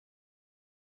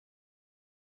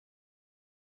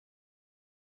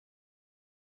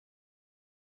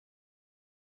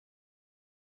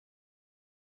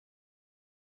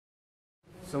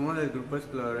Somos del grupo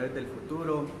Exploradores del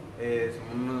Futuro,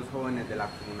 somos unos jóvenes de la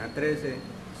Comuna 13,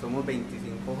 somos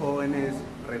 25 jóvenes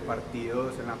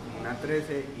repartidos en la Comuna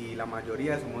 13 y la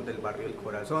mayoría somos del barrio El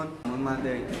Corazón. Somos más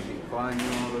de 25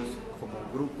 años como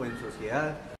grupo en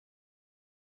sociedad.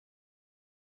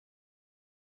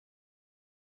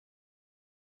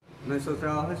 Nuestro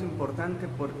trabajo es importante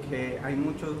porque hay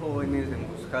muchos jóvenes en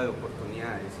busca de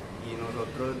oportunidades y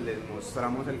nosotros les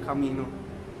mostramos el camino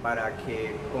para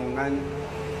que pongan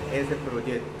ese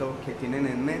proyecto que tienen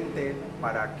en mente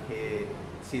para que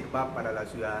sirva para la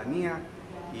ciudadanía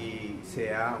y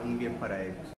sea un bien para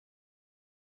ellos.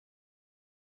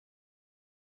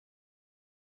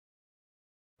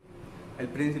 El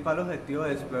principal objetivo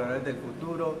de Exploradores del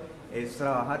Futuro es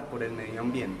trabajar por el medio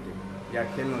ambiente, ya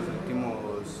que en los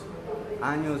últimos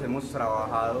años hemos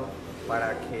trabajado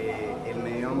para que el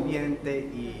medio ambiente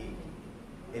y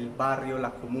el barrio,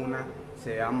 la comuna,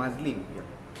 sea más limpio.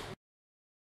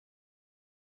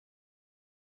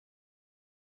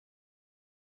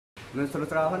 Nuestro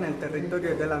trabajo en el territorio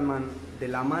es de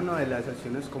la mano de las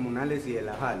acciones comunales y de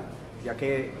la JAL, ya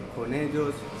que con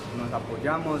ellos nos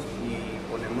apoyamos y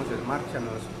ponemos en marcha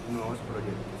los nuevos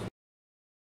proyectos.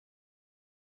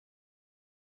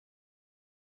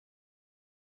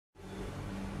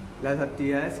 Las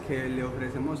actividades que le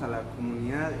ofrecemos a la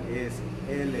comunidad es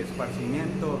el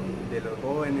esparcimiento de los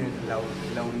jóvenes, la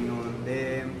unión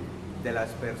de las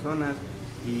personas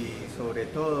y sobre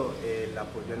todo el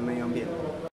apoyo al medio ambiente.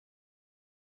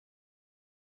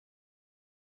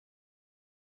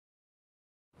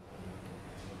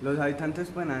 Los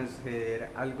habitantes pueden acceder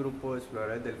al grupo de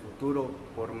Exploradores del Futuro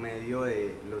por medio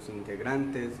de los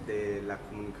integrantes, de la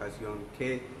comunicación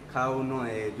que cada uno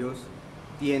de ellos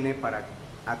tiene para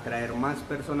atraer más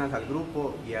personas al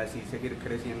grupo y así seguir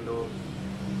creciendo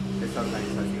esta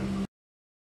organización.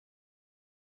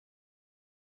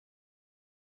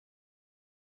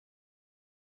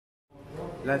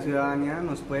 La ciudadanía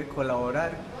nos puede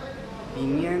colaborar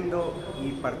viniendo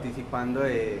y participando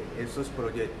de estos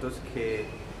proyectos que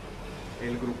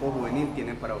el grupo juvenil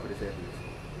tiene para ofrecerles.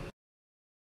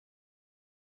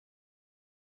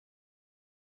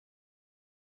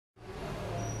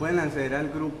 Pueden acceder al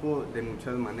grupo de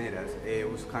muchas maneras,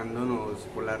 buscándonos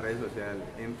por las redes sociales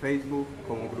en Facebook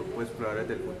como Grupo Exploradores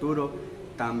del Futuro,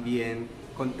 también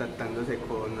contactándose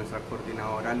con nuestra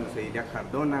coordinadora Luceilia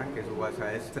Cardona, que su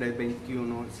WhatsApp es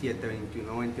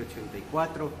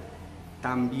 321-721-2084,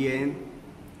 también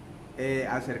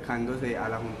acercándose a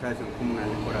la Junta de Acción Comunal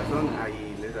del Corazón,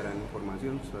 ahí les darán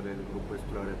información sobre el Grupo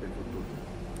Exploradores del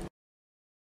Futuro.